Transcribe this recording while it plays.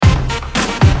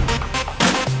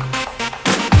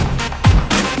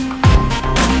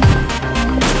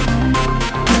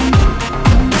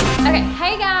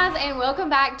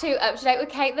back to Up to Date with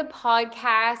Kate, the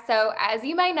podcast. So, as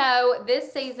you may know,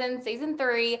 this season, season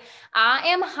 3, I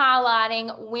am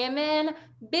highlighting women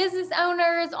business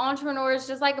owners, entrepreneurs,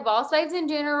 just like boss babes in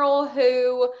general,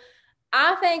 who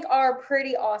I think are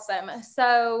pretty awesome.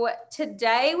 So,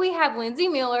 today we have Lindsay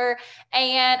Miller,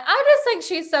 and I just think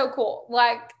she's so cool.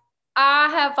 Like, I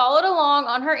have followed along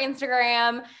on her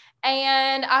Instagram.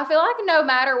 And I feel like no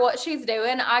matter what she's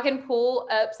doing, I can pull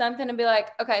up something and be like,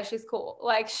 okay, she's cool.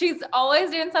 Like she's always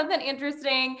doing something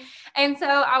interesting. And so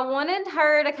I wanted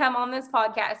her to come on this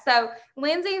podcast. So,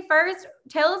 Lindsay, first,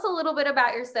 tell us a little bit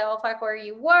about yourself, like where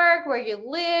you work, where you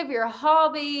live, your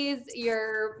hobbies,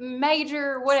 your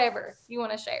major, whatever you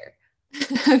want to share.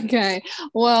 Okay.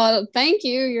 Well, thank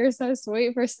you. You're so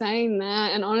sweet for saying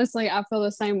that. And honestly, I feel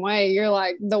the same way. You're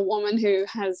like the woman who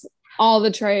has all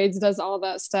the trades, does all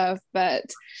that stuff. But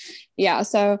yeah,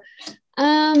 so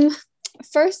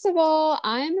first of all,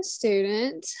 I'm a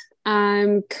student.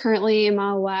 I'm currently in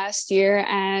my last year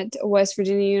at West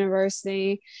Virginia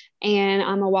University, and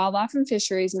I'm a wildlife and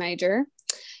fisheries major.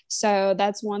 So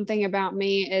that's one thing about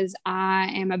me is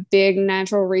I am a big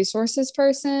natural resources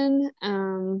person.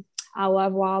 I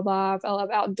love wildlife. I love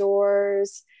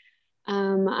outdoors.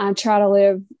 I try to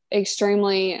live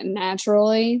extremely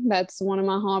naturally. That's one of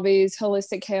my hobbies,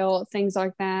 holistic health, things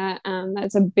like that.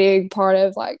 That's a big part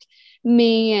of like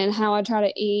me and how I try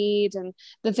to eat and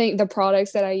the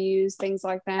products that I use, things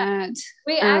like that.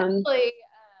 We actually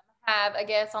have a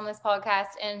guest on this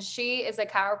podcast, and she is a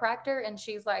chiropractor, and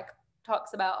she's like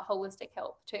talks about holistic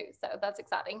health too. So that's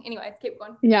exciting. Anyways, keep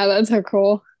going. Yeah, that's so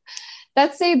cool.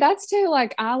 That's too,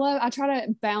 like I try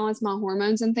to balance my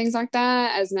hormones and things like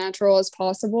that as natural as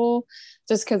possible,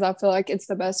 just because I feel like it's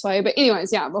the best way. But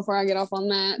anyways, yeah, before I get off on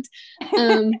that.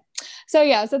 So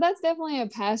yeah, so that's definitely a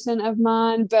passion of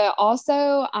mine, but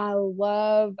also I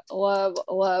love, love,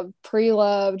 love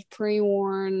pre-loved,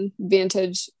 pre-worn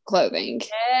vintage clothing.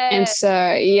 Yes. And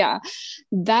so yeah,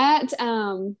 that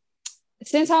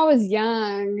since I was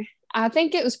young, I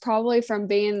think it was probably from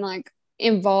being like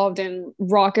involved in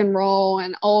rock and roll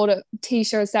and old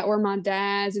t-shirts that were my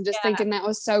dad's and just thinking that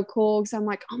was so cool because I'm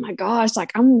like, oh my gosh,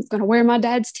 like I'm gonna wear my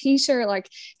dad's t-shirt, like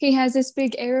he has this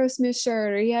big Aerosmith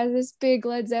shirt or he has this big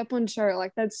Led Zeppelin shirt,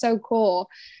 like that's so cool,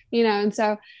 and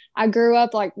so I grew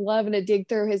up like loving to dig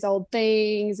through his old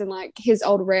things and like his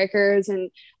old records. And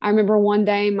I remember one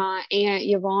day my aunt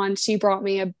Yvonne, she brought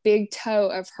me a big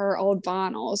tote of her old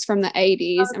vinyls from the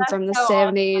 80s and from the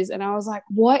 70s. Awesome. And I was like,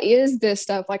 what is this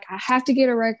stuff? Like, I have to get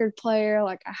a record player.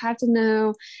 Like, I have to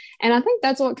know. And I think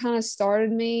that's what kind of started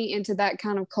me into that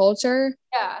kind of culture.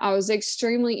 Yeah. I was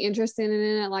extremely interested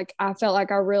in it. Like, I felt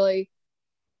like I really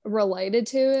related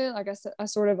to it. Like, I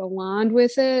sort of aligned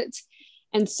with it.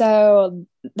 And so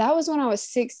that was when I was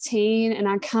 16, and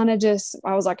I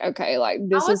was like, okay, like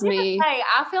this is me.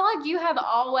 I feel like you have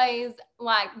always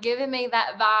like given me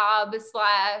that vibe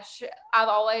 / I've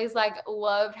always like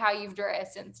loved how you've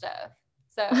dressed and stuff.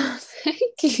 So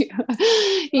thank you.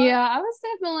 Yeah, I was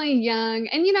definitely young,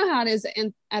 and you know how it is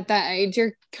at that age.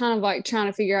 You're kind of like trying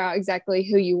to figure out exactly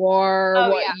who you are,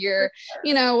 what you're,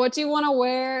 what you want to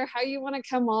wear, how you want to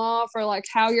come off, or like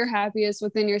how you're happiest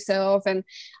within yourself. And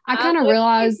I kind of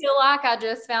realized, I feel like I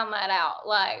just found that out,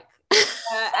 like.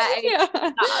 Yeah.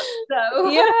 So.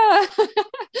 Yeah.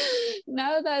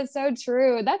 No, that's so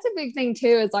true. That's a big thing too.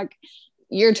 Is like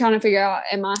you're trying to figure out,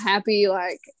 am I happy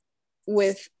like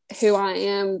with who I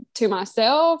am to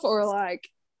myself or like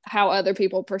how other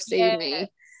people perceive me.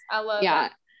 I love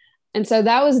that. And so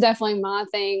that was definitely my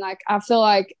thing. Like, I feel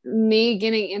like me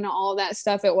getting into all that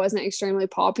stuff, it wasn't extremely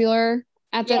popular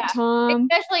at that time.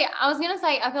 Especially, I was going to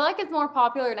say, I feel like it's more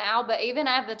popular now, but even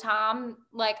at the time,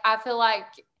 like, I feel like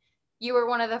you were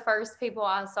one of the first people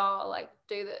I saw like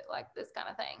do this kind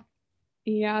of thing.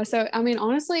 Yeah. So, I mean,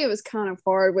 honestly, it was kind of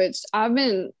hard, which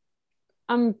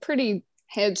I'm pretty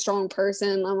headstrong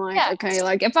person. I'm like, okay,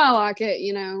 like if I like it,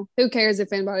 who cares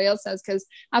if anybody else does, because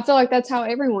I feel like that's how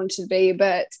everyone should be.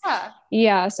 But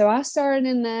so I started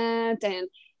in that, and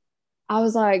I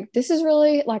was like, this is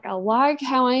really like, I like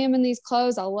how I am in these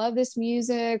clothes. I love this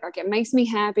music. Like, it makes me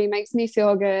happy, makes me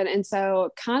feel good. And so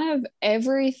kind of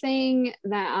everything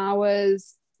that I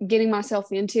was getting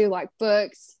myself into, like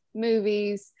books,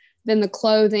 movies, then the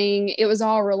clothing, it was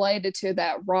all related to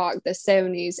that rock, the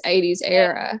 70s, 80s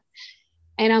era.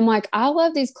 And I'm like, I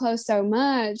love these clothes so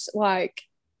much. Like,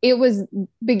 it was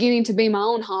beginning to be my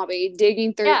own hobby,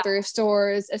 digging through thrift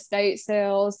stores, estate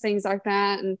sales, things like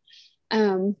that. And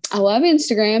I love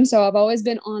Instagram. So I've always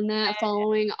been on that,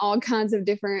 following all kinds of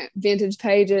different vintage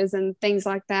pages and things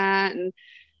like that. And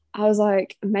I was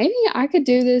like, maybe I could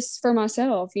do this for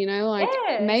myself, like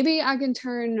Yes. maybe I can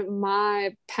turn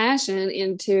my passion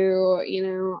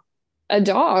into, a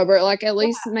job, or like at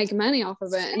least make money off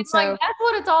of it. And Like so that's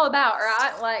what it's all about,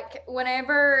 right? Like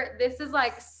whenever this is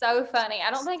like so funny.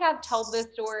 I don't think I've told this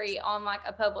story on like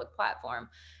a public platform,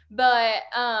 but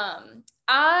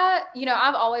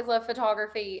I've always loved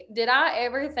photography. Did I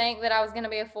ever think that I was going to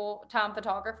be a full-time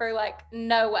photographer? Like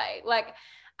no way. Like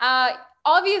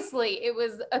obviously it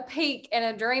was a peak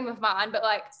and a dream of mine, but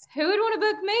like who would want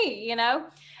to book me, And I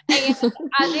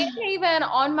didn't even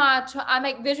on I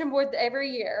make vision boards every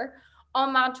year.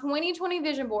 On my 2020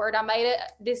 vision board, I made it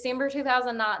December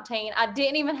 2019. I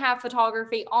didn't even have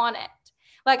photography on it.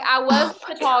 Like I was a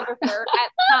photographer at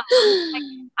the time. Like,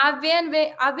 I've been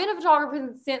a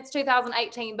photographer since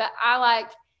 2018, but I like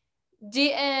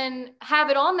didn't have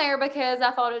it on there because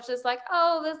I thought it's just like,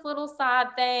 oh, this little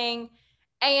side thing.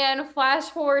 And flash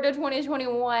forward to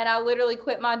 2021, I literally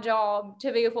quit my job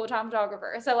to be a full-time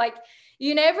photographer. So like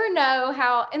you never know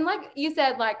how, and like you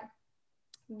said, like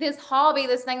this hobby,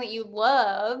 this thing that you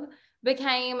love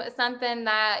became something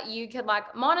that you could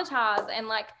like monetize. And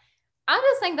like, I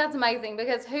just think that's amazing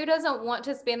because who doesn't want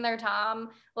to spend their time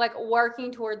like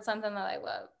working towards something that they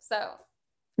love? So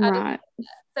I just, right.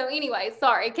 so anyway,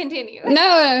 sorry, continue.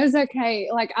 No, it's okay.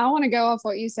 Like I want to go off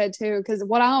what you said too, because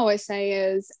what I always say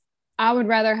is I would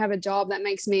rather have a job that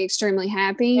makes me extremely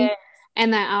happy Yeah.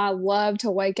 and that I love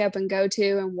to wake up and go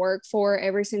to and work for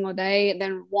every single day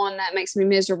than one that makes me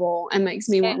miserable and makes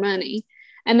me Yeah. more money.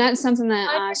 And that's something that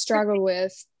I 100%. struggled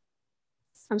with.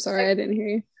 I'm sorry, I didn't hear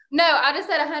you. No, I just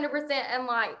said 100%. And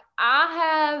like,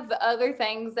 I have other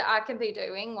things that I can be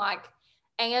doing, like,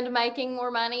 and making more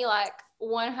money, like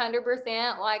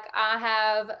 100%. Like, I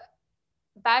have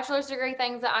bachelor's degree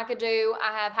things that I could do.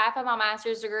 I have half of my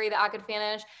master's degree that I could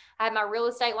finish. I have my real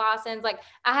estate license. Like,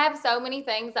 I have so many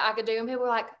things that I could do. And people are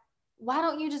like, why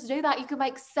don't you just do that? You could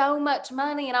make so much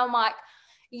money. And I'm like,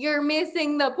 you're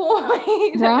missing the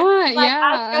point. Right. Like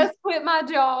I Yeah. just quit my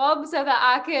job so that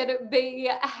I could be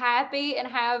happy and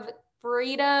have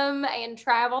freedom and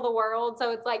travel the world.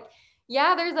 So it's like,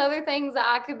 yeah, there's other things that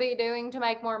I could be doing to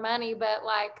make more money, but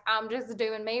like I'm just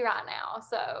doing me right now.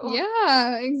 So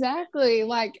Yeah, exactly.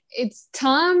 Like it's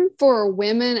time for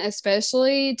women,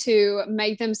 especially, to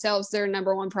make themselves their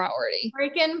number one priority.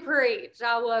 freaking preach.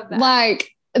 I love that.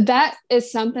 Like that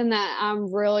is something that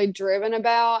I'm really driven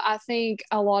about. I think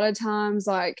a lot of times,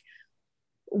 like,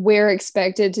 we're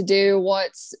expected to do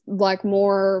what's like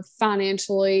more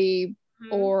financially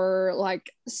Mhm. or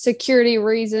like security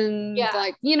reasons, Yeah.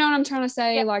 like, you know what I'm trying to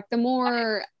say? Yeah. Like the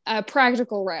more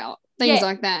practical route, things Yeah.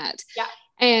 like that. Yeah.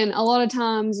 And a lot of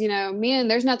times, men,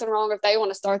 there's nothing wrong if they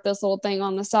want to start this little thing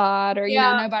on the side, or,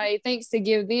 Yeah. nobody thinks to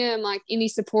give them like any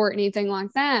support, anything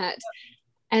like that.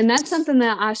 And that's something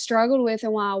that I struggled with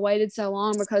and why I waited so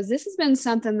long, because this has been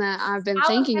something that I've been I was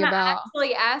thinking gonna about.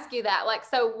 actually ask you that. Like,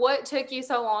 so what took you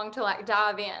so long to like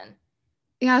dive in?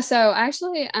 Yeah, so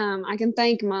actually, I can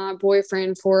thank my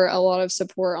boyfriend for a lot of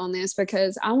support on this,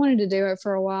 because I wanted to do it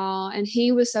for a while and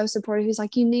he was so supportive. He's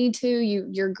like, you need to,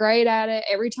 you're great at it.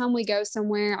 Every time we go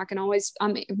somewhere,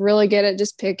 I'm really good at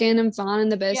just picking and finding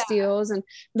the Yeah. best deals and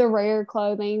the rare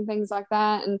clothing, things like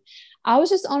that. And I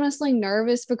was just honestly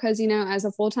nervous because, as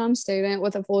a full-time student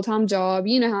with a full-time job,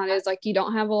 you know how it is, like you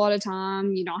don't have a lot of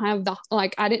time, you don't have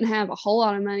I didn't have a whole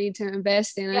lot of money to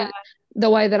invest in Yeah. it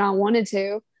the way that I wanted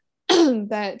to.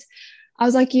 But I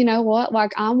was like, you know what?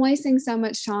 Like, I'm wasting so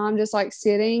much time just like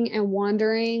sitting and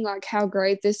wondering like how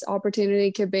great this opportunity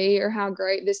could be, or how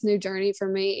great this new journey for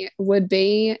me would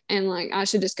be. And like, I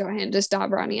should just go ahead and just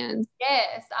dive right in.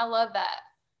 Yes, I love that.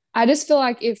 I just feel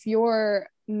like if you're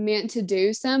meant to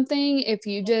do something, if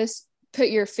you just put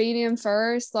your feet in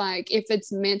first, like if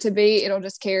it's meant to be, it'll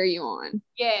just carry you on.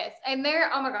 Yes. And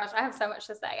oh my gosh, I have so much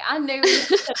to say. I knew this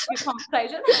was such a good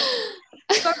conversation.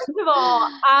 First of all,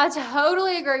 I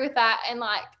totally agree with that. And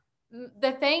like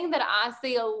the thing that I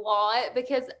see a lot,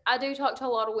 because I do talk to a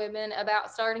lot of women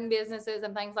about starting businesses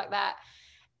and things like that.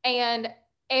 And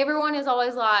everyone is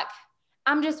always like,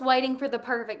 I'm just waiting for the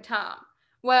perfect time.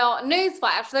 Well,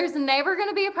 newsflash, there's never going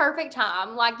to be a perfect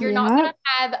time. Like, you're not going Yeah. to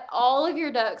have all of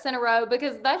your ducks in a row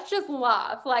because that's just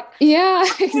life. Like, Yeah,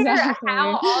 no matter how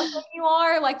exactly. awesome you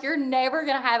are, like, you're never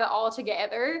going to have it all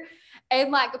together. And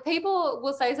like, people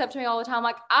will say stuff to me all the time,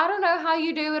 like, I don't know how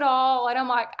you do it all. And I'm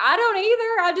like, I don't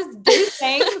either. I just do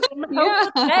things and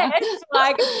hope for the Yeah. best.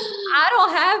 Like, I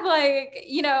don't have like,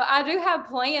 I do have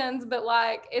plans, but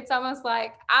like, it's almost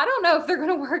like, I don't know if they're going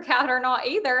to work out or not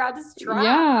either. I just try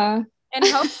Yeah. and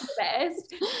hope for the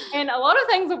best. And a lot of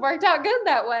things have worked out good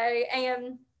that way.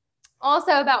 And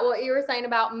also about what you were saying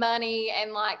about money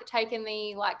and like taking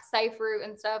the like safe route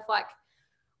and stuff, like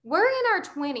we're in our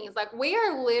 20s. Like we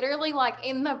are literally like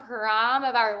in the prime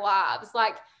of our lives.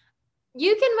 Like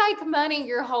you can make money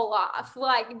your whole life,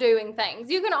 like doing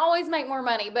things. You can always make more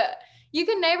money, but you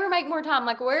can never make more time.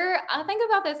 Like I think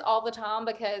about this all the time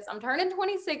because I'm turning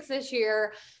 26 this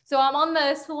year. So I'm on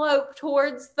the slope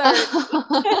towards 30.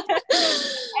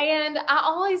 And I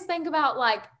always think about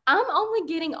like, I'm only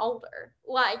getting older.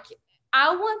 Like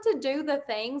I want to do the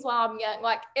things while I'm young.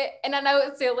 Like, and I know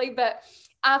it's silly, but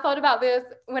I thought about this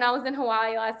when I was in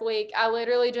Hawaii last week. I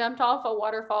literally jumped off a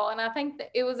waterfall, and I think that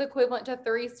it was equivalent to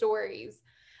 3 stories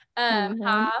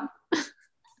high.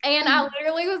 And I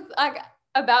literally was like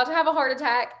about to have a heart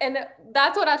attack. And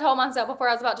that's what I told myself before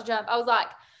I was about to jump. I was like,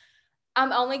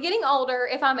 I'm only getting older.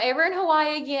 If I'm ever in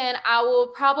Hawaii again, I will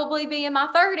probably be in my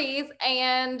 30s.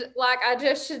 And like, I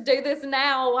just should do this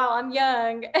now while I'm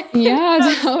young.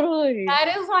 Yeah, totally.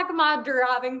 That is like my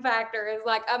driving factor is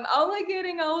like, I'm only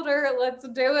getting older. Let's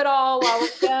do it all while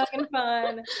we're young and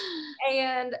fun.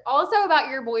 And also about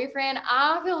your boyfriend,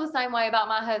 I feel the same way about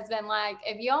my husband. Like,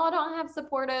 if y'all don't have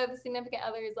supportive significant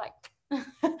others, like,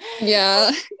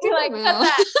 yeah, like cut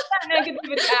that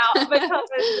negativity out, because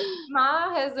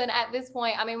my husband at this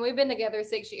point, I mean, we've been together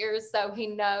 6 years, so he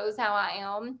knows how I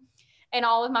am and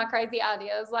all of my crazy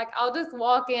ideas. Like, I'll just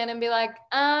walk in and be like,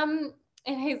 and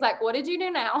he's like, what did you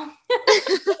do now?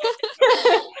 So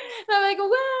I'm like,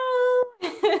 well,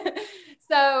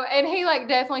 so, and he like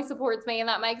definitely supports me, and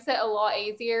that makes it a lot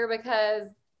easier because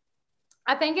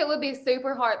I think it would be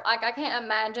super hard. Like, I can't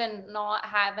imagine not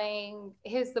having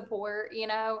his support, you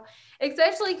know,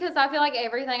 especially because I feel like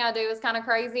everything I do is kind of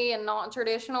crazy and not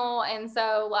traditional. And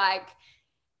so, like,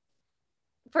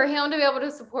 for him to be able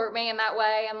to support me in that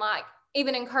way and, like,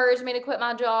 even encourage me to quit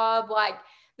my job, like,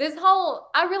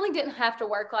 I really didn't have to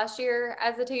work last year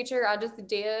as a teacher. I just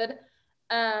did.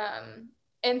 And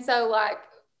so, like,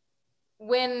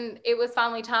 when it was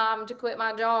finally time to quit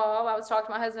my job, I was talking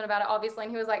to my husband about it, obviously,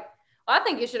 and he was like, well, I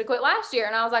think you should have quit last year.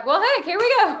 And I was like, well, heck, here we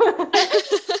go.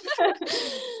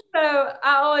 So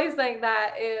I always think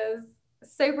that is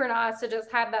super nice to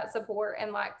just have that support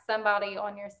and like somebody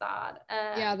on your side.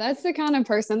 Yeah, that's the kind of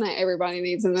person that everybody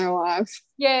needs in their life.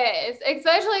 Yes,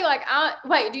 especially like,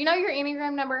 wait, do you know your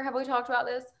Enneagram number? Have we talked about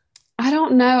this? I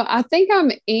don't know. I think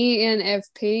I'm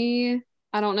ENFP.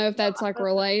 I don't know if that's like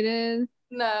related.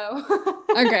 No.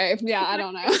 Okay. Yeah, I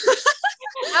don't know.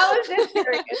 I was just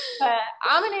curious, but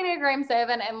I'm an Enneagram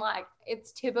 7, and like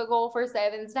it's typical for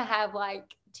 7s to have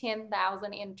like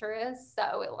 10,000 interests,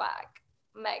 so it like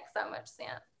makes so much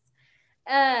sense.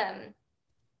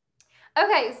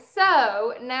 Okay,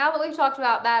 so now that we've talked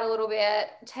about that a little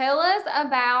bit, tell us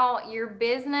about your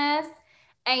business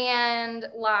and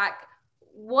like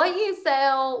what you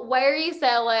sell, where you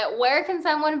sell it, where can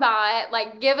someone buy it?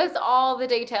 Like, give us all the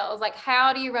details. Like,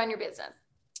 how do you run your business?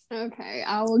 Okay,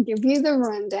 I will give you the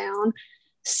rundown.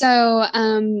 So,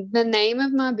 the name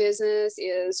of my business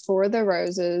is For the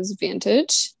Roses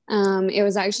Vintage. It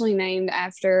was actually named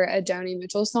after a Joni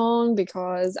Mitchell song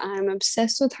because I'm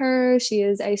obsessed with her. She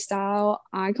is a style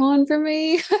icon for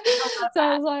me. So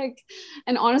I was like,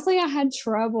 and honestly, I had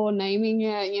trouble naming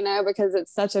it, you know, because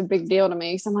it's such a big deal to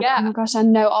me. So I'm like, oh my gosh, I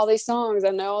know all these songs. I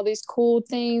know all these cool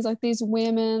things, like these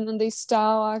women and these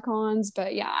style icons.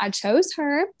 But yeah, I chose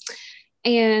her.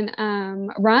 And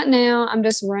right now, I'm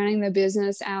just running the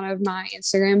business out of my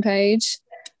Instagram page.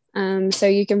 So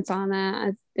you can find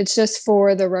that. It's just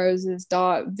for the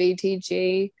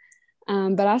roses.vtg.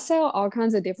 But I sell all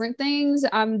kinds of different things.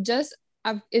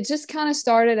 It just kind of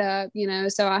started up, you know,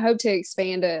 so I hope to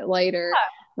expand it later.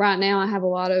 Right now, I have a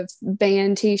lot of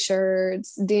band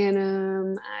t-shirts,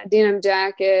 denim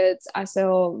jackets. I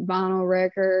sell vinyl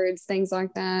records, things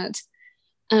like that.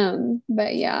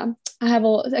 But yeah, I have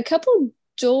a couple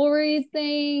jewelry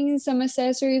things, some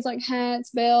accessories like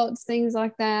hats, belts, things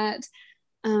like that.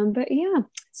 But yeah,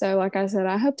 so like I said,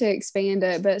 I hope to expand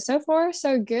it, but so far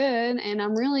so good. And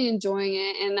I'm really enjoying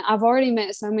it. And I've already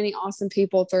met so many awesome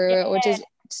people through it, which is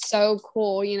so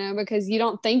cool, you know, because you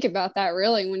don't think about that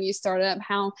really when you start up,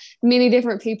 how many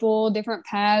different people, different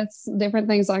paths, different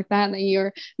things like that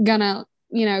you're gonna,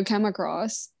 you know, come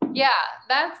across. Yeah,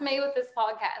 that's me with this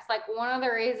podcast. Like, one of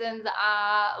the reasons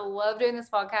I love doing this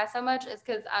podcast so much is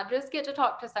because I just get to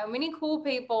talk to so many cool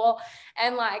people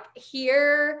and like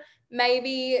hear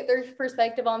maybe their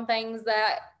perspective on things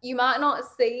that you might not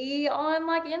see on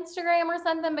like Instagram or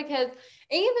something. Because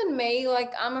even me,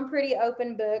 like, I'm a pretty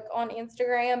open book on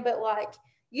Instagram, but like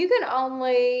you can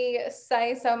only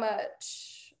say so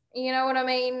much. You know what I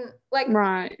mean? Like,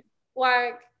 right.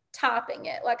 Like typing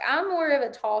it. Like, I'm more of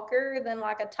a talker than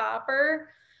like a typer.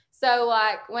 So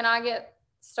like when I get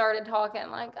started talking,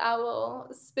 like I will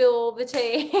spill the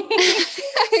tea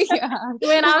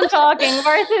when I'm talking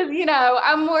versus,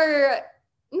 I'm more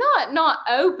not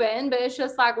open, but it's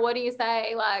just like, what do you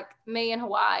say? Like me in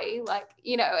Hawaii, like,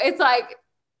 it's like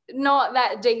not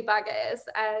that deep, I guess,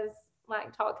 as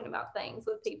like talking about things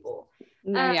with people.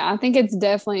 I think it's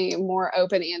definitely more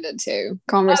open-ended too,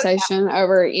 conversation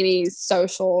over any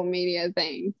social media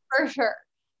thing. For sure.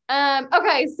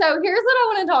 Okay, so here's what I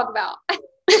want to talk about.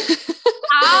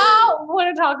 I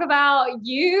want to talk about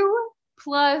you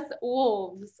plus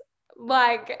wolves.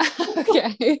 Like,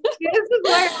 okay. This is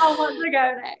where I want to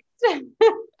go next.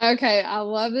 Okay, I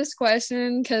love this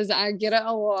question because I get it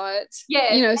a lot.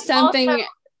 Yeah. Something. Also,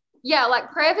 yeah,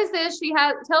 like preface this.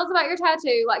 Tell us about your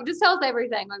tattoo. Like, just tell us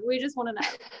everything. Like, we just want to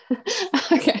know.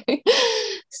 Okay.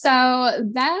 So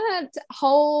that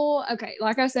whole,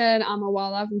 like I said, I'm a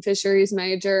wildlife and fisheries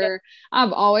major. Yeah.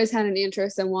 I've always had an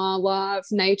interest in wildlife,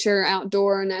 nature,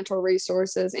 outdoor, natural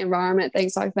resources, environment,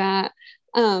 things like that.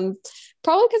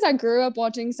 Probably because I grew up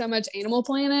watching so much Animal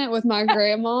Planet with my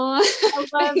grandma,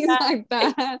 things like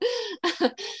that.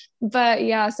 But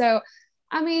yeah, so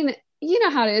I mean, you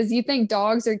know how it is. You think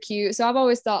dogs are cute. So I've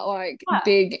always thought like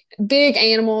big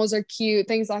animals are cute,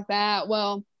 things like that.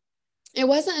 Well, it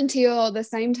wasn't until the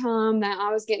same time that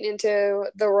I was getting into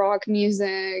the rock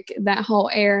music, that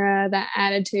whole era, that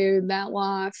attitude, that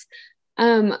life.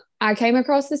 I came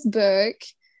across this book.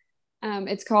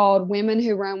 It's called Women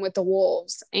Who Run with the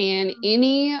Wolves. And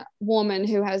any woman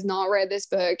who has not read this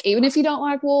book, even if you don't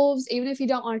like wolves, even if you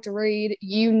don't like to read,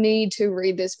 you need to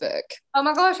read this book. Oh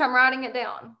my gosh, I'm writing it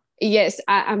down. Yes,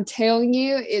 I'm telling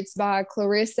you, it's by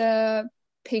Clarissa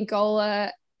Pinkola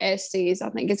Estes, I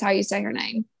think is how you say her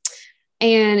name.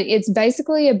 And it's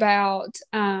basically about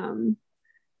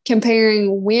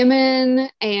comparing women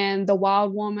and the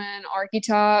wild woman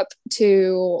archetype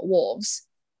to wolves.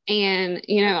 And,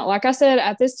 like I said,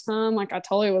 at this time, like I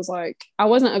totally was like, I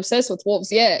wasn't obsessed with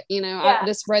wolves yet. I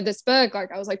just read this book.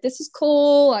 Like, I was like, this is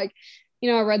cool. Like,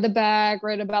 I read the back,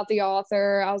 read about the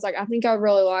author. I was like, I think I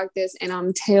really like this. And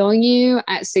I'm telling you,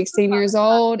 at 16 years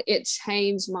old, it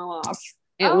changed my life.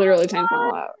 It literally changed my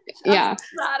life. Yeah.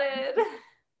 Excited.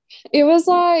 It was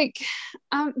like,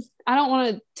 I don't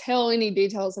want to tell any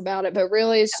details about it, but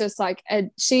really it's just like,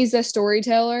 she's a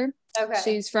storyteller.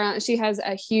 Okay. She has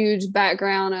a huge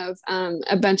background of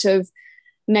a bunch of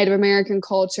Native American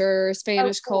culture,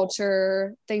 Spanish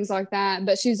culture, things like that.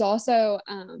 But she's also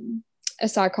a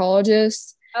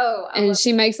psychologist. And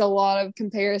she makes a lot of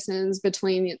comparisons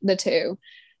between the two.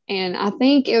 And I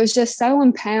think it was just so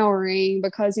empowering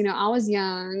because, I was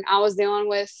young. I was dealing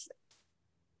with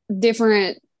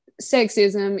different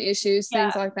sexism issues,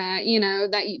 things like that,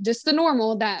 that just the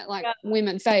normal that like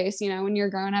women face, when you're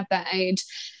growing up that age.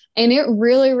 And it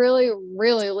really, really,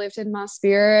 really lifted my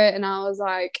spirit. And I was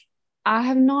like, I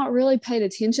have not really paid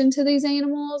attention to these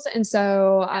animals. And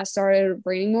so I started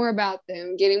reading more about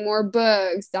them, getting more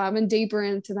books, diving deeper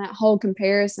into that whole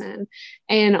comparison.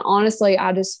 And honestly,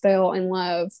 I just fell in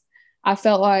love. I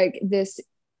felt like this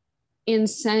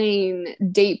insane,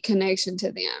 deep connection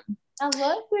to them. I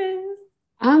love this.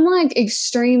 I'm an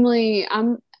extremely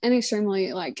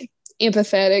like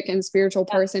empathetic and spiritual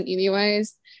person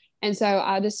anyways. And so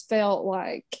I just felt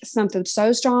like something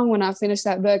so strong when I finished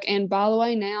that book. And by the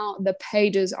way, now the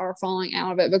pages are falling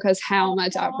out of it because how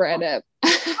much I've read it.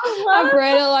 I've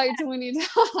read it like 20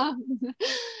 times.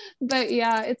 But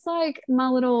yeah, it's like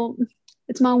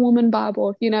it's my woman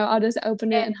Bible. I'll just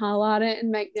open it and highlight it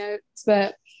and make notes.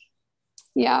 But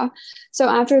yeah. So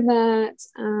after that,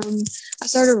 I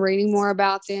started reading more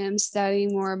about them, studying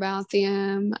more about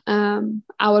them.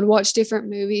 I would watch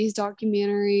different movies,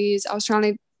 documentaries. I was trying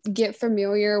to get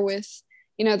familiar with,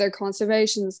 their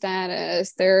conservation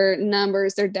status, their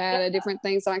numbers, their data, different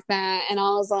things like that. And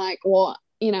I was like, well,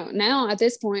 now at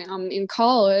this point I'm in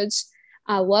college.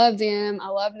 I love them. I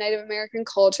love Native American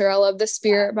culture. I love the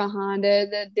spirit behind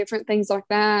it, the different things like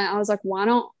that. I was like, why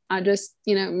don't I just,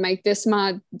 make this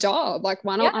my job? Like,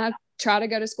 why don't I try to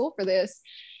go to school for this?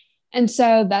 And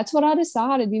so that's what I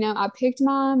decided. I picked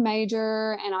my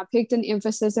major and I picked an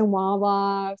emphasis in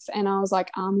wildlife. And I was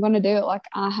like, I'm going to do it. Like,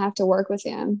 I have to work with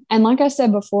them. And like I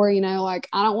said before, like,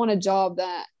 I don't want a job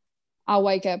that I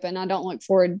wake up and I don't look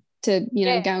forward to,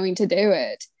 going to do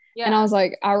it. Yeah. And I was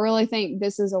like, I really think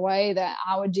this is a way that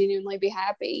I would genuinely be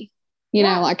happy.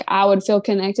 Like I would feel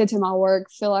connected to my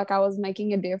work, feel like I was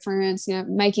making a difference,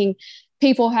 making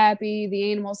people happy,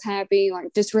 the animals happy,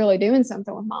 like just really doing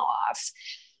something with my life.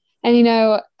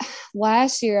 And,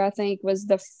 last year, I think, was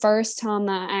the first time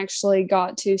that I actually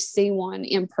got to see one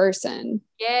in person.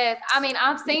 Yes. I mean,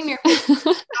 I've seen your pictures.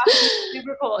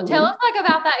 Super cool. Tell us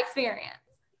about that experience.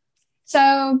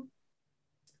 So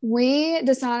we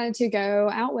decided to go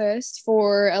out west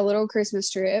for a little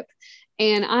Christmas trip.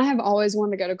 And I have always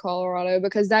wanted to go to Colorado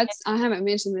because I haven't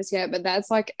mentioned this yet, but that's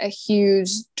like a huge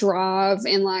drive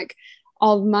and like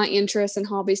all of my interests and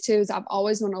hobbies too, is I've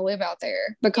always wanted to live out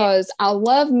there because I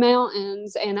love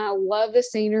mountains and I love the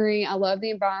scenery. I love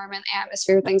the environment,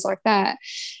 atmosphere, things like that.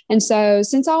 And so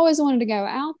since I always wanted to go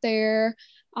out there,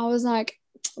 I was like,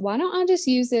 why don't I just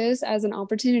use this as an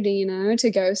opportunity, to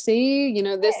go see,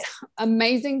 this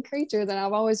amazing creature that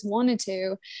I've always wanted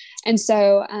to. And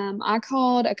so I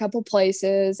called a couple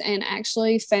places and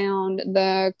actually found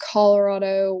the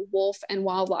Colorado Wolf and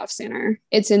Wildlife Center.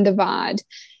 It's in Divide.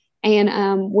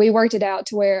 And we worked it out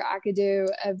to where I could do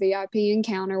a VIP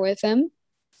encounter with them.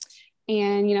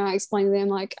 And, I explained to them,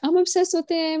 like, I'm obsessed with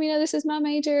them. This is my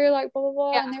major, like, blah, blah,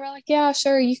 blah. Yeah. And they were like, yeah,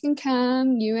 sure, you can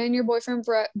come. You and your boyfriend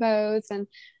both. And,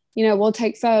 we'll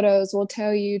take photos. We'll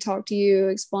talk to you,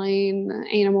 explain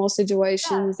animal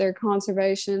situations, their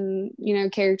conservation,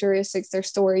 characteristics, their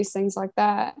stories, things like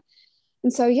that.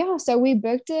 And so, so we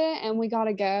booked it and we got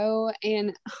to go.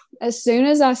 And as soon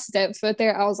as I stepped foot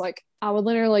there, I was like, I would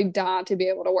literally die to be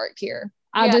able to work here.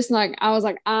 I was like,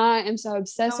 I am so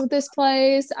obsessed with this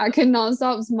place. I could not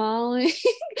stop smiling.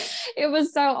 It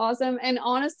was so awesome. And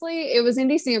honestly, it was in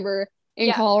December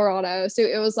in Colorado. So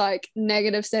it was like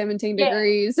negative 17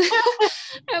 degrees.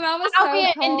 And I was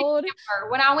so cold.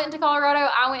 When I went to Colorado,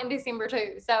 I went in December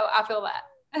too. So I feel that.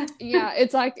 Yeah,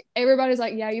 it's like everybody's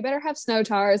like, yeah, you better have snow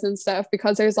tires and stuff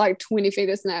because there's like 20 feet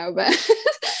of snow. But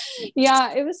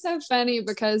yeah, it was so funny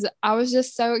because I was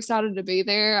just so excited to be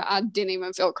there. I didn't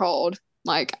even feel cold.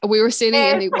 Like we were sitting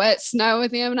in the wet snow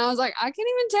with him and I was like, I can't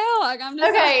even tell. Like I'm just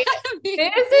okay.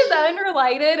 This is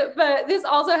unrelated, but this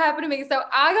also happened to me. So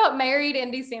I got married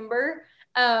in December.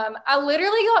 I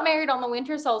literally got married on the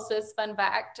winter solstice, fun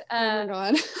fact. Oh my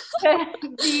God.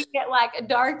 The like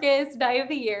darkest day of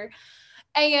the year.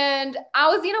 And I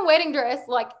was in a wedding dress,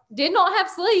 like did not have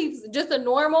sleeves, just a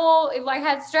normal, it like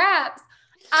had straps.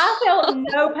 I felt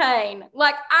no pain.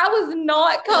 Like I was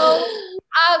not cold.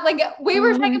 We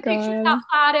were taking pictures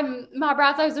outside and my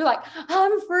bridesmaids were like,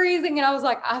 I'm freezing. And I was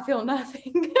like, I feel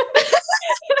nothing.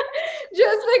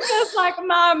 Just because like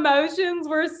my emotions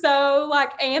were so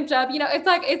like amped up, it's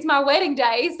like, it's my wedding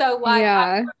day. So like,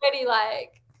 I'm already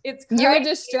like, it's crazy. You were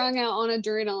just strung out on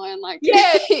adrenaline. Like,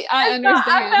 yes, I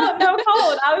understand. I felt no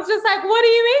cold. I was just like, what do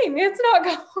you mean? It's not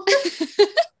cold.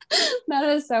 That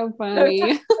is so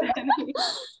funny.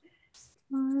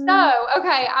 So,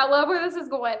 okay, I love where this is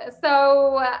going.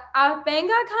 So, I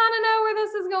think I kind of know where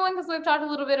this is going because we've talked a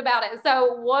little bit about it.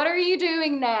 So, what are you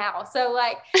doing now? So,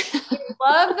 like, you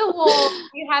love the wolf.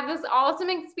 You have this awesome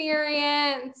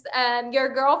experience.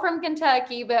 You're a girl from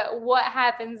Kentucky, but what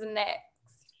happens next?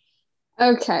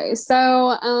 Okay, so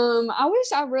I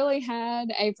wish I really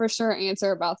had a for sure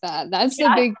answer about that. That's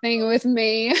the big thing with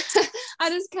me. I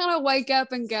just kind of wake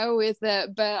up and go with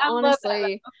it. But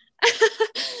honestly,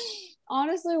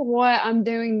 what I'm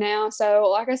doing now, so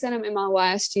like I said, I'm in my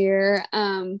last year.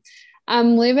 I'm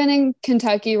living in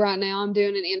Kentucky right now. I'm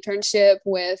doing an internship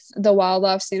with the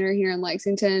Wildlife Center here in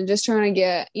Lexington, just trying to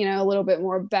get, a little bit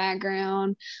more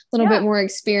background, a little bit more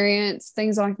experience,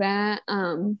 things like that.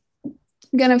 I'm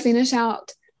gonna finish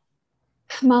out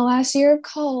my last year of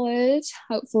college,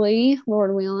 hopefully,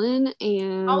 Lord willing.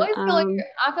 And I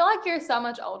feel like you're so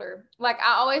much older. Like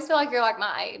I always feel like you're like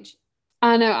my age.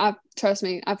 I know. Trust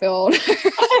me, I feel older.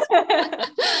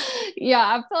 Yeah,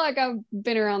 I feel like I've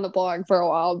been around the block for a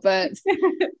while, but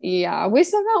yeah, we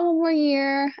still got one more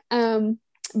year. But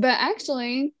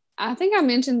actually, I think I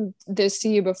mentioned this to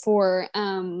you before.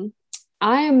 I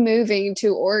am moving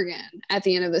to Oregon at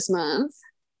the end of this month.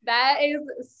 That is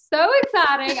so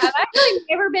exciting. I've actually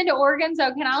never been to Oregon,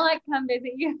 so can I like come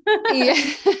visit you?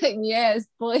 Yes,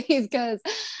 please, because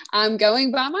I'm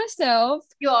going by myself.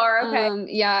 You are?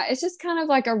 Okay. Yeah, it's just kind of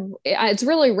like it's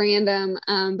really random.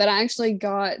 But I actually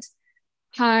got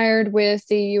hired with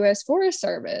the U.S. Forest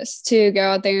Service to go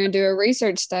out there and do a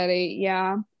research study.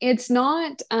 Yeah, it's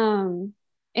not,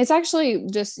 it's actually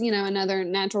just, another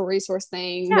natural resource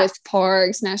thing with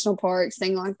parks, national parks,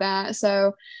 thing like that.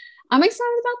 So I'm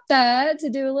excited about that, to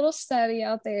do a little study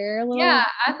out there,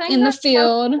 I think in the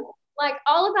field. So cool. Like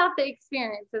all about the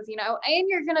experiences, and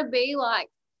you're going to be like,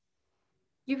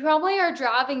 you probably are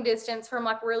driving distance from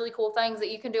like really cool things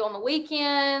that you can do on the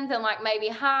weekends and like maybe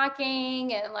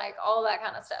hiking and like all that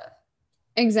kind of stuff.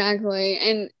 Exactly.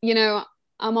 And,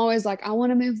 I'm always like, I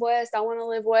want to move west. I want to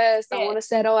live west. I want to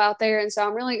settle out there. And so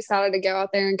I'm really excited to go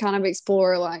out there and kind of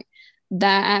explore like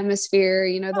that atmosphere,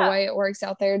 you know, the way it works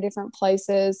out there, different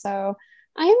places. So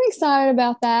I am excited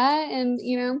about that, and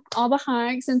you know, all the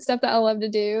hikes and stuff that I love to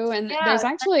do. And there's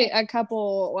actually a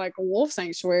couple like wolf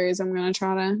sanctuaries I'm gonna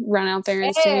try to run out there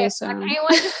and see. So I can't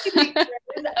wait to see pictures.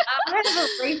 I have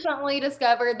recently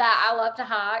discovered that I love to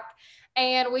hike,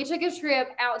 and we took a trip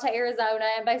out to Arizona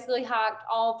and basically hiked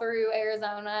all through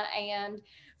Arizona. And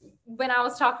when I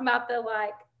was talking about the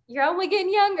like, you're only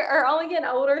getting younger or only getting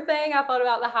older thing, I thought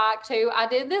about the hike too. I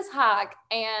did this hike,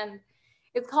 and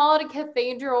it's called a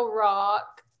Cathedral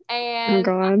Rock. And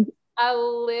oh God. I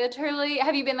literally,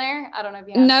 have you been there? I don't know if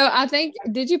you have. No, I think,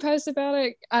 did you post about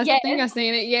it? I think I've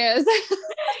seen it. Yes.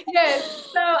 Yes.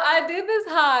 So I did this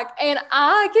hike, and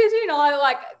I kid you not,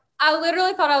 like, I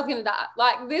literally thought I was going to die.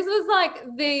 Like, this was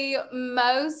like the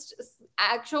most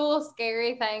actual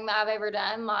scary thing that I've ever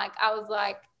done. Like, I was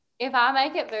like, if I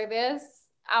make it through this,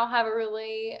 I'll have a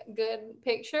really good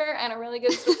picture and a really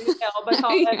good story to tell, because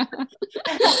I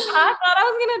thought I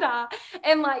was gonna die.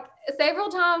 And like several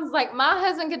times, like my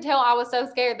husband could tell I was so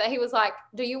scared that he was like,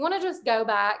 do you want to just go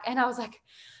back? And I was like,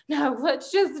 no, let's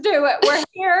just do it. We're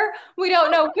here. We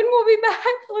don't know when we'll be back.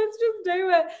 Let's just do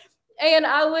it. And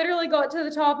I literally got to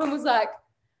the top and was like,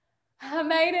 I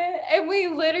made it. And we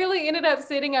literally ended up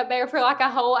sitting up there for like a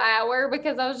whole hour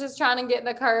because I was just trying to get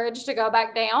the courage to go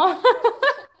back down.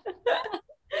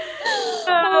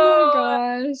 Oh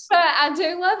my gosh. But I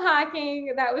do love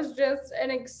hiking. That was just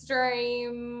an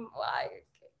extreme like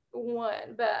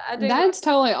one. But I do. That's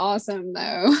totally awesome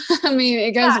though. I mean,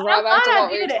 it goes right back to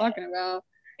what we were talking about.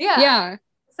 Yeah. Yeah.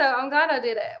 So I'm glad I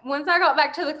did it. Once I got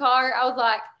back to the car, I was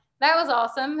like, that was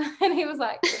awesome. And he was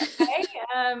like, okay.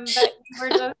 But we're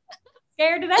just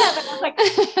scared to death. And I was like, yeah,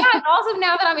 it's awesome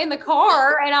now that I'm in the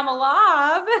car and I'm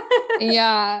alive.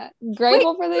 Yeah,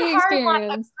 grateful for the experience.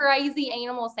 Like a crazy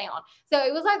animal sound. So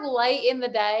it was like late in the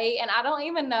day, and I don't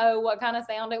even know what kind of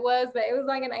sound it was, but it was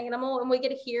like an animal, and we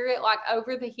could hear it like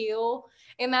over the hill.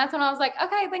 And that's when I was like,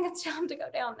 okay, I think it's time to go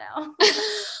down now.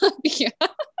 Yeah.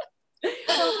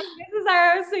 So this is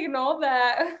our signal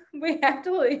that we have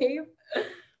to leave.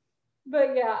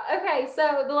 But yeah, okay.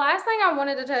 So the last thing I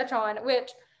wanted to touch on,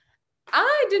 which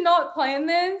I did not plan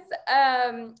this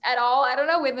at all. I don't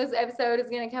know when this episode is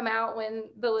going to come out, when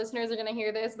the listeners are going to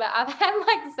hear this, but I've had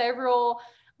like several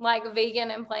like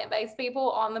vegan and plant-based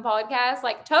people on the podcast,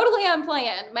 like totally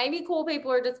unplanned. Maybe cool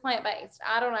people are just plant-based.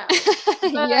 I don't know.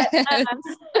 But, yes.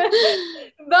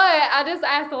 But I just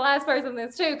asked the last person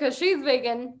this too, because she's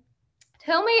vegan.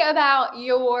 Tell me about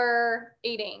your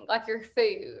eating, like your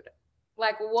food.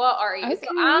 Like, what are you? Okay. So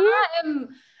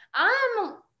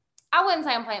I wouldn't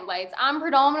say I'm plant-based. I'm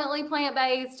predominantly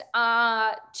plant-based.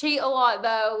 Cheat a lot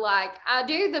though. Like I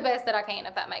do the best that I can,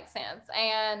 if that makes sense.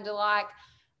 And like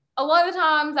a lot of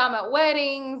times I'm at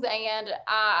weddings and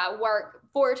I work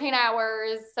 14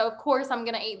 hours. So of course I'm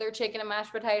going to eat their chicken and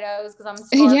mashed potatoes because I'm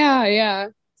starving. Yeah.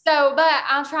 So, but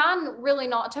I try really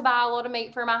not to buy a lot of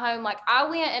meat for my home. Like I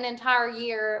went an entire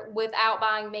year without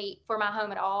buying meat for my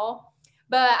home at all.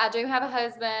 But I do have a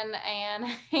husband, and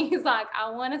he's like, I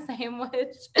want a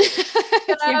sandwich.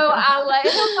 So I let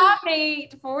him buy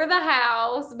meat for the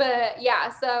house. But yeah,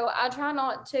 so I try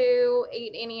not to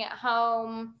eat any at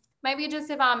home. Maybe just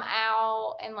if I'm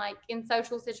out and like in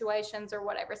social situations or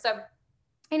whatever. So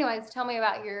anyways, tell me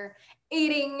about your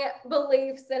eating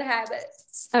beliefs and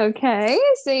habits. Okay.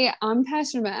 See, I'm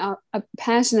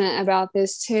passionate about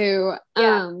this too.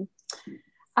 Yeah.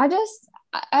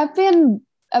 I've been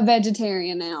a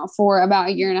vegetarian now for about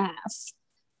a year and a half.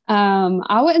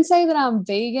 I wouldn't say that I'm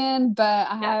vegan, but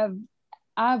I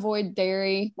avoid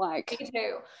dairy like Me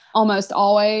too. Almost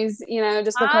always, you know,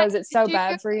 just because it's so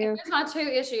bad for you. Here's my two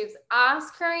issues: ice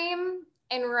cream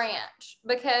and ranch.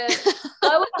 Because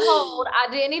lo and behold, I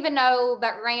didn't even know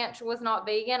that ranch was not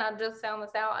vegan. I just found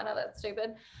this out. I know that's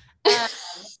stupid.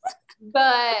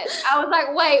 But I was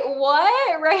like, wait,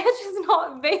 what? Ranch is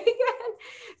not vegan?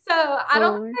 So I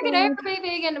don't think I could ever be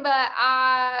vegan, but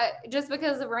just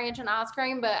because of ranch and ice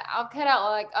cream, but I'll cut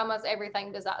out like almost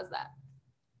everything besides that.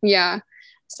 Yeah.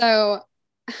 So,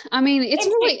 I mean,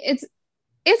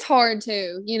 it's hard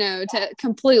to, you know, to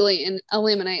completely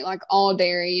eliminate like all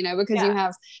dairy, you know, because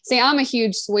I'm a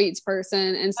huge sweets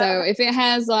person. And so if it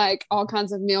has like all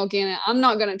kinds of milk in it, I'm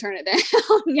not going to turn it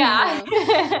down. Yeah.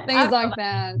 Things like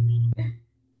that.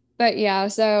 But yeah,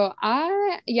 so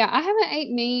I haven't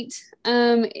ate meat.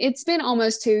 It's been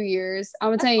almost 2 years. I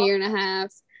would say a year and a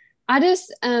half. I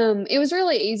just it was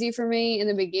really easy for me in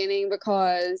the beginning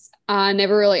because I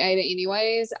never really ate it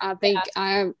anyways. I think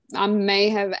I may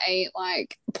have ate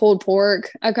like pulled pork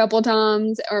a couple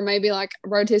times or maybe like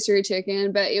rotisserie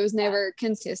chicken, but it was never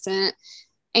consistent.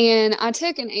 And I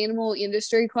took an animal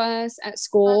industry class at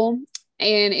school,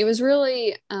 and it was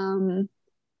really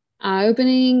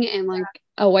eye-opening and like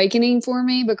awakening for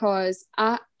me because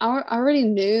I already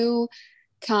knew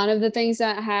kind of the things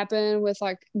that happen with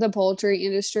like the poultry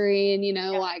industry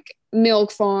and like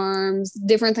milk farms,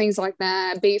 different things like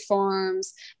that, beef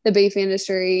farms, the beef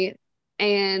industry.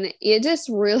 And it just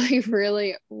really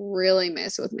really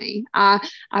messed with me. I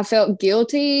felt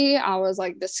guilty. I was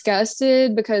like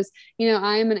disgusted because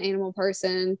I am an animal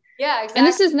person. Yeah, exactly. And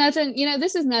this is nothing,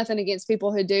 this is nothing against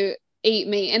people who do eat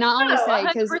meat. And I always say,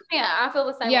 because I feel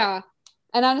the same way.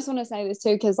 And I just want to say this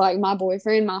too, because like my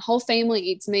boyfriend, my whole family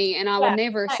eats meat, and I would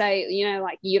never say,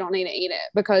 like you don't need to eat it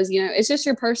because it's just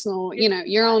your personal,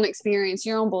 your own experience,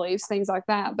 your own beliefs, things like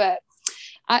that. But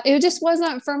it just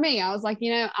wasn't for me. I was like,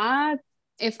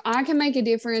 if I can make a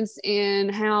difference in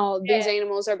how these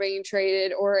animals are being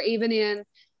treated, or even in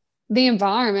the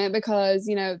environment, because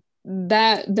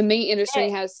that the meat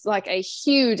industry has like a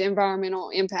huge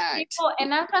environmental impact.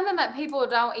 And that's something that people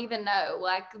don't even know,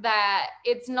 like that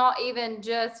it's not even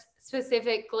just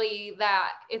specifically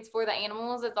that it's for the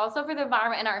animals, it's also for the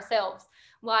environment and ourselves.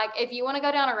 Like if you want to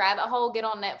go down a rabbit hole, get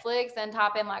on Netflix and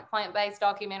type in like plant-based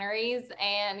documentaries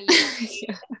and you'll be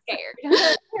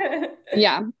scared.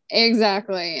 Yeah,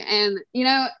 exactly. And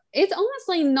it's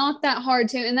honestly not that hard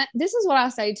to, and this is what I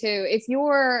say too. If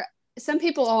you're some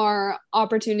people are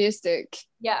opportunistic,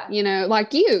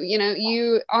 like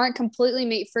you aren't completely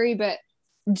meat free, but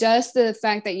just the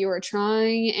fact that you are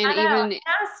trying, and I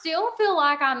still feel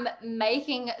like I'm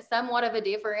making somewhat of a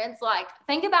difference. Like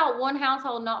think about one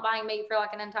household not buying meat for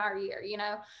like an entire year,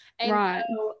 and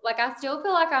so like I still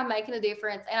feel like I'm making a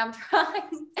difference, and I'm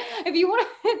trying. If you want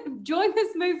to join this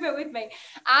movement with me,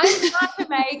 I'm trying to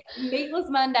make Meatless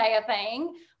Monday a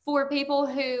thing for people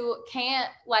who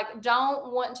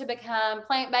don't want to become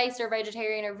plant-based or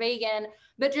vegetarian or vegan,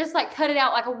 but just like cut it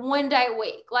out like a 1 day a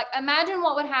week. Like imagine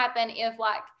what would happen if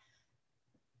like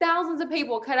thousands of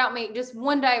people cut out meat just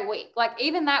 1 day a week. Like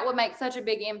even that would make such a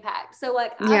big impact. So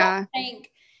like, I don't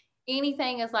think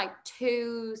anything is like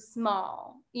too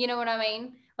small. You know what I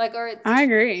mean? Like, or it's I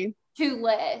agree. Too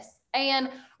less. And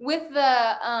with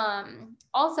the,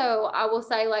 also I will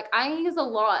say like, I use a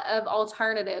lot of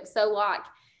alternatives. So like,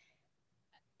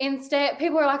 instead,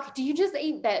 people are like, do you just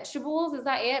eat vegetables? Is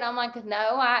that it? I'm like,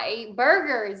 no, I eat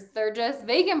burgers. They're just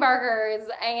vegan burgers.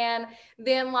 And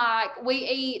then like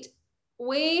we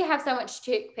have so much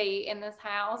chickpea in this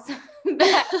house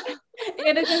that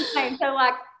it is insane. So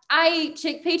like I eat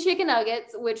chickpea chicken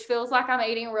nuggets, which feels like I'm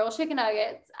eating real chicken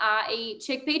nuggets. I eat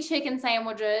chickpea chicken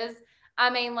sandwiches. I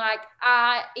mean, like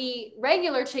I eat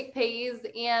regular chickpeas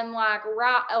in like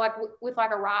with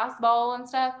like a rice bowl and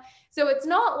stuff. So it's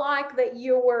not like that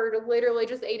you're literally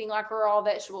just eating like raw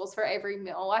vegetables for every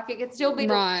meal. Like it can still be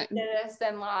delicious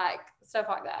and like stuff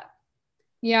like that.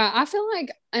 Yeah, I feel like,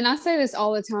 and I say this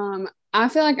all the time, I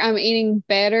feel like I'm eating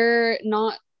better,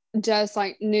 not just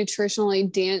like nutritionally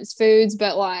dense foods,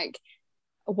 but like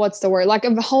what's the word, like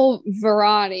a whole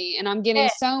variety, and I'm getting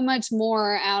so much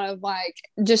more out of like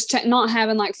just not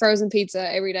having like frozen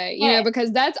pizza every day,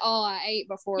 because that's all I ate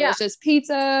before. It was just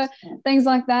pizza, things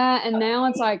like that. And now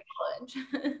it's like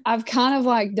I've kind of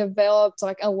like developed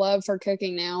like a love for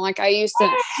cooking now. Like I used to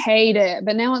hate it,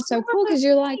 but now it's so cool because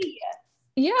you're like,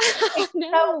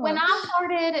 so when I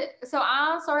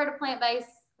started a plant-based,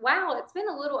 wow, it's been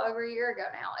a little over a year ago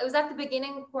now. It was at the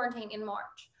beginning of quarantine in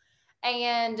March.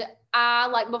 And I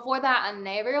like before that, I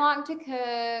never liked to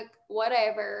cook,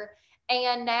 whatever.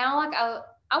 And now like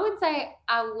I would say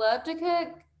I love to cook.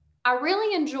 I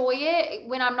really enjoy it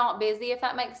when I'm not busy, if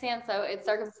that makes sense. So it's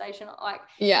circumstantial. Like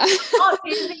when I'm not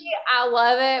busy, I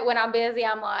love it. When I'm busy,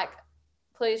 I'm like,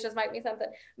 please just make me something.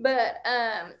 But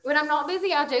when I'm not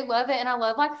busy, I do love it. And I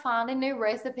love like finding new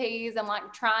recipes and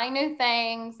like trying new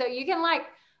things. So you can like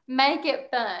make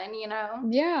it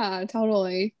fun, Yeah,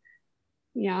 totally.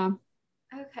 Yeah.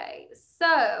 Okay,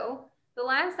 so the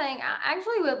last thing, I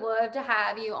actually would love to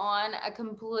have you on a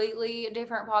completely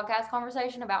different podcast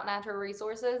conversation about natural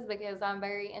resources because I'm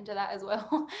very into that as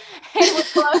well. And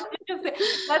that's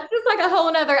just like a whole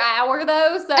nother hour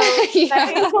though. So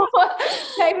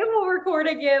maybe we'll record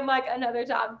again like another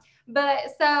time.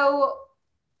 But so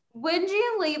would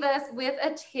you leave us with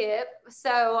a tip?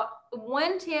 So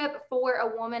one tip for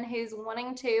a woman who's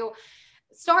wanting to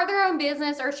start their own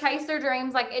business or chase their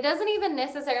dreams, like it doesn't even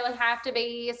necessarily have to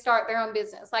be start their own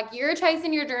business. Like you're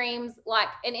chasing your dreams, like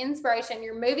an inspiration.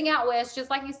 You're moving out west, just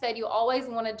like you said, you always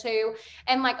wanted to.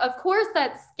 And like, of course,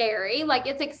 that's scary. Like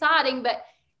it's exciting, but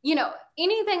you know,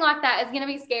 anything like that is going to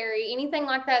be scary. Anything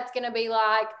like that's going to be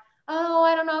like, oh,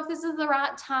 I don't know if this is the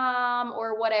right time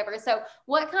or whatever. So,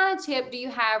 what kind of tip do you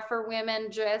have for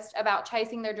women just about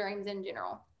chasing their dreams in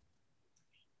general?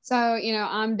 So,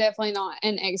 I'm definitely not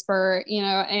an expert,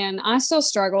 and I still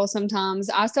struggle sometimes.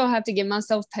 I still have to give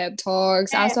myself pep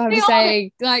talks. I still have to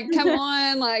say, like, come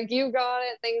on, like, you got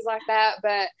it, things like that.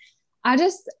 But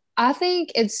I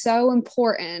think it's so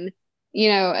important,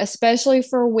 especially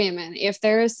for women, if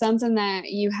there is something that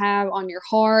you have on your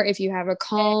heart, if you have a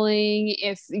calling,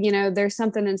 if, there's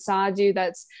something inside you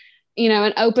that's,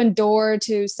 an open door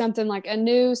to something like a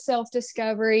new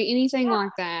self-discovery, anything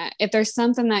like that. If there's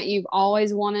something that you've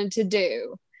always wanted to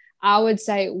do, I would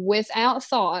say without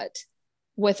thought,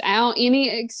 without any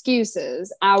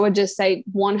excuses, I would just say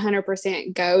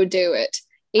 100% go do it.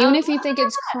 Even if you think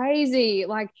it's crazy,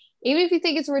 like even if you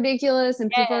think it's ridiculous and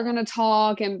people are going to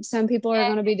talk and some people are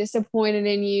going to be disappointed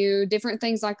in you, different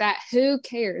things like that, who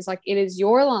cares? Like it is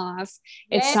your life.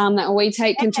 It's time that we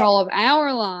take control of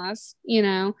our life,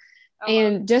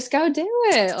 and just go do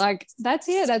it. Like that's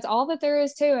it. That's all that there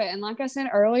is to it. And like I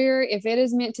said earlier, if it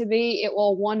is meant to be, it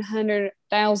will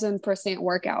 100,000%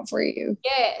 work out for you.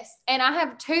 Yes. And I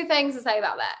have two things to say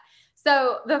about that.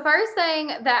 So the first thing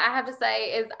that I have to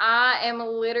say is I am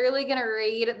literally going to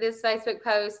read this Facebook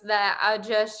post that I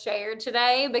just shared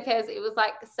today because it was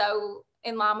like so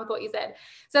in line with what you said.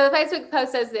 So the Facebook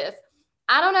post says this: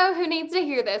 I don't know who needs to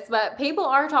hear this, but people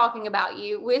are talking about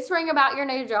you, whispering about your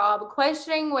new job,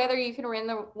 questioning whether you can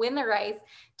win the race,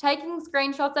 taking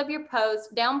screenshots of your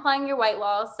post, downplaying your weight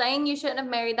loss, saying you shouldn't have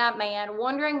married that man,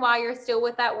 wondering why you're still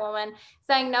with that woman,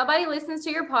 saying nobody listens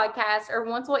to your podcast or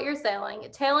wants what you're selling,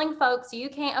 telling folks you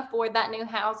can't afford that new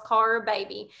house, car, or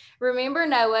baby. Remember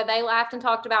Noah, they laughed and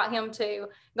talked about him too.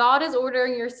 God is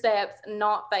ordering your steps,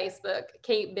 not Facebook.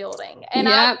 Keep building. And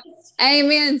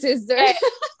amen, sister.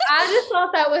 I just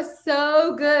thought that was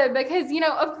so good because,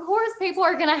 of course people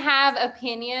are going to have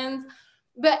opinions,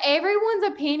 but everyone's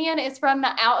opinion is from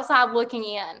the outside looking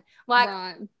in.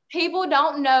 Like people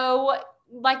don't know,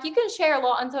 like you can share a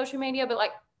lot on social media, but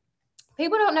like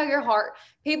people don't know your heart.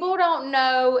 People don't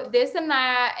know this and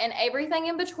that and everything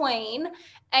in between.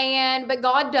 But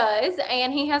God does,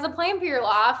 and he has a plan for your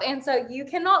life. And so you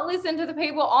cannot listen to the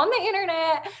people on the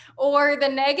internet or the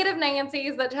negative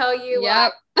Nancy's that tell you,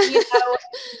 like,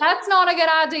 that's not a good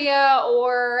idea.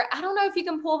 Or I don't know if you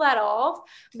can pull that off,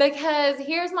 because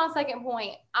here's my second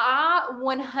point. I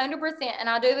 100%, and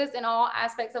I do this in all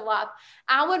aspects of life,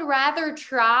 I would rather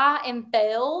try and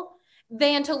fail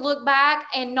than to look back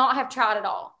and not have tried at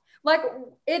all. Like,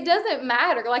 it doesn't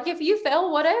matter. Like, if you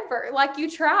fail, whatever, like you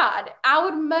tried. I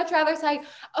would much rather say,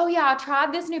 oh yeah, I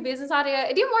tried this new business idea.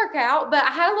 It didn't work out, but I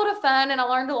had a lot of fun and I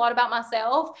learned a lot about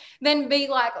myself, than be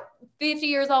like 50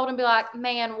 years old and be like,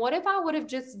 man, what if I would have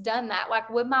just done that?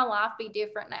 Like, would my life be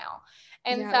different now?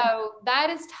 And so that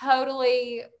is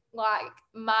totally like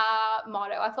my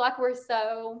motto. I feel like we're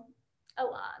so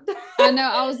aligned. I know.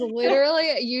 I was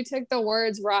literally, you took the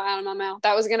words right out of my mouth.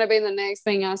 That was going to be the next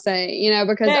thing I say,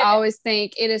 because I always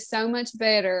think it is so much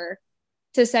better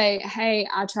to say, hey,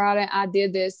 I tried it, I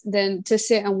did this, than to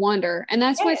sit and wonder. And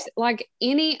that's with like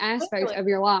any aspect of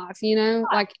your life,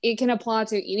 like it can apply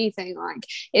to anything. Like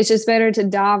it's just better to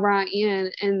dive right in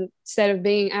instead of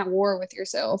being at war with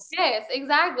yourself. Yes,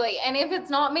 exactly. And if it's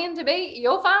not meant to be,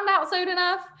 you'll find out soon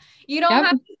enough. You don't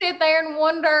have to sit there and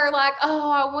wonder like,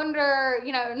 oh, I wonder,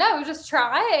 no, just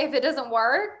try it. If it doesn't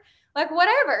work, like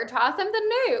whatever, try something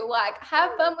new, like have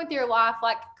fun with your life,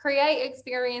 like create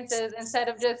experiences instead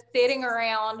of just sitting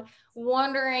around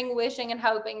wondering, wishing, and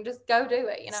hoping. Just go do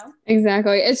it,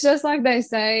 Exactly. It's just like they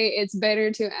say, it's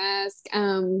better to ask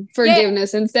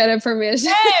forgiveness instead of permission.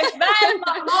 Yes, that is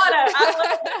my motto. I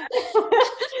love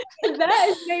that. That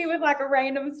is me with like a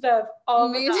random stuff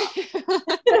all the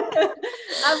time.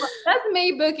 That's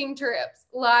me booking trips.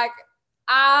 Like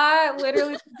I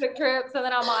literally book trips and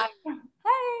then I'm like,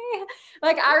 hey,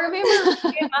 like I remember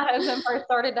when my husband first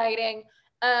started dating,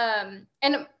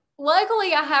 and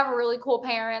luckily I have really cool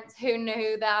parents who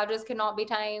knew that I just could not be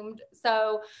tamed.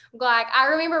 So like I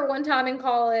remember one time in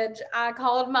college, I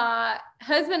called my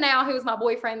husband now, who was my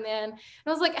boyfriend then, and I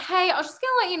was like, hey, I was just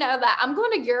gonna let you know that I'm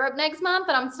going to Europe next month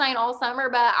and I'm staying all summer,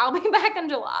 but I'll be back in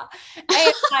July.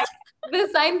 And like the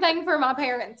same thing for my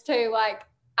parents too. Like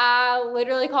I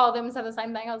literally called them and said the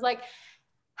same thing. I was like,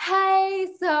 Hey,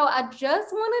 so I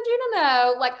just wanted you to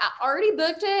know, like, I already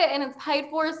booked it and it's paid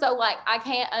for, so like I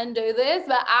can't undo this,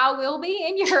 but I will be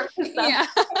in Europe. Yeah.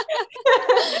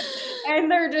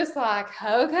 And they're just like,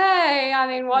 okay, I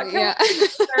mean, what can we do,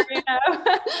 you know?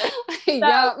 So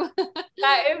Yep.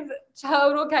 that is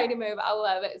total Katie move. I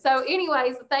love it. So,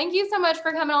 anyways, thank you so much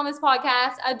for coming on this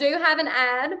podcast. I do have an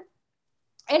ad.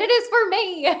 And it is for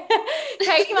me,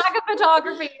 Katie Micah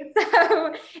Photography.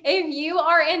 So if you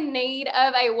are in need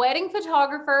of a wedding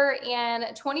photographer in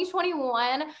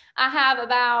 2021, I have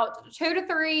about 2 to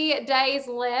 3 days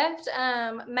left,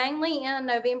 mainly in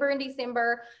November and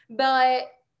December,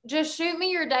 but just shoot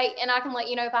me your date and I can let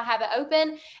you know if I have it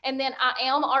open. And then I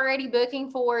am already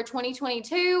booking for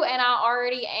 2022 and I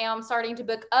already am starting to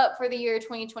book up for the year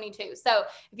 2022. So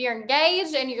if you're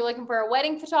engaged and you're looking for a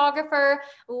wedding photographer,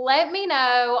 let me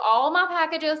know. All my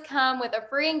packages come with a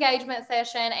free engagement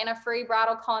session and a free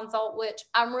bridal consult, which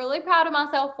I'm really proud of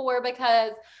myself for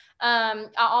because I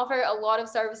offer a lot of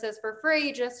services for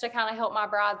free just to kind of help my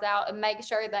brides out and make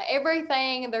sure that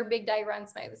everything, their big day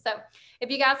runs smooth. So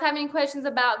if you guys have any questions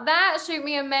about that, shoot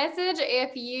me a message.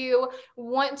 If you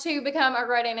want to become a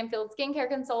Rodan and Field skincare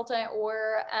consultant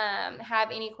or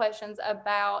have any questions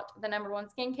about the #1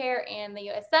 skincare in the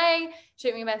USA,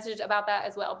 shoot me a message about that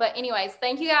as well. But anyways,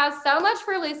 thank you guys so much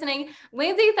for listening.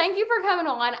 Lindsay, thank you for coming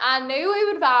on. I knew we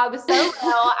would vibe so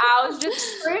well. I was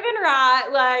just proven right.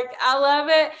 Like, I love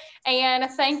it. And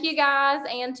thank you guys,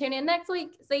 and tune in next week.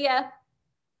 See ya.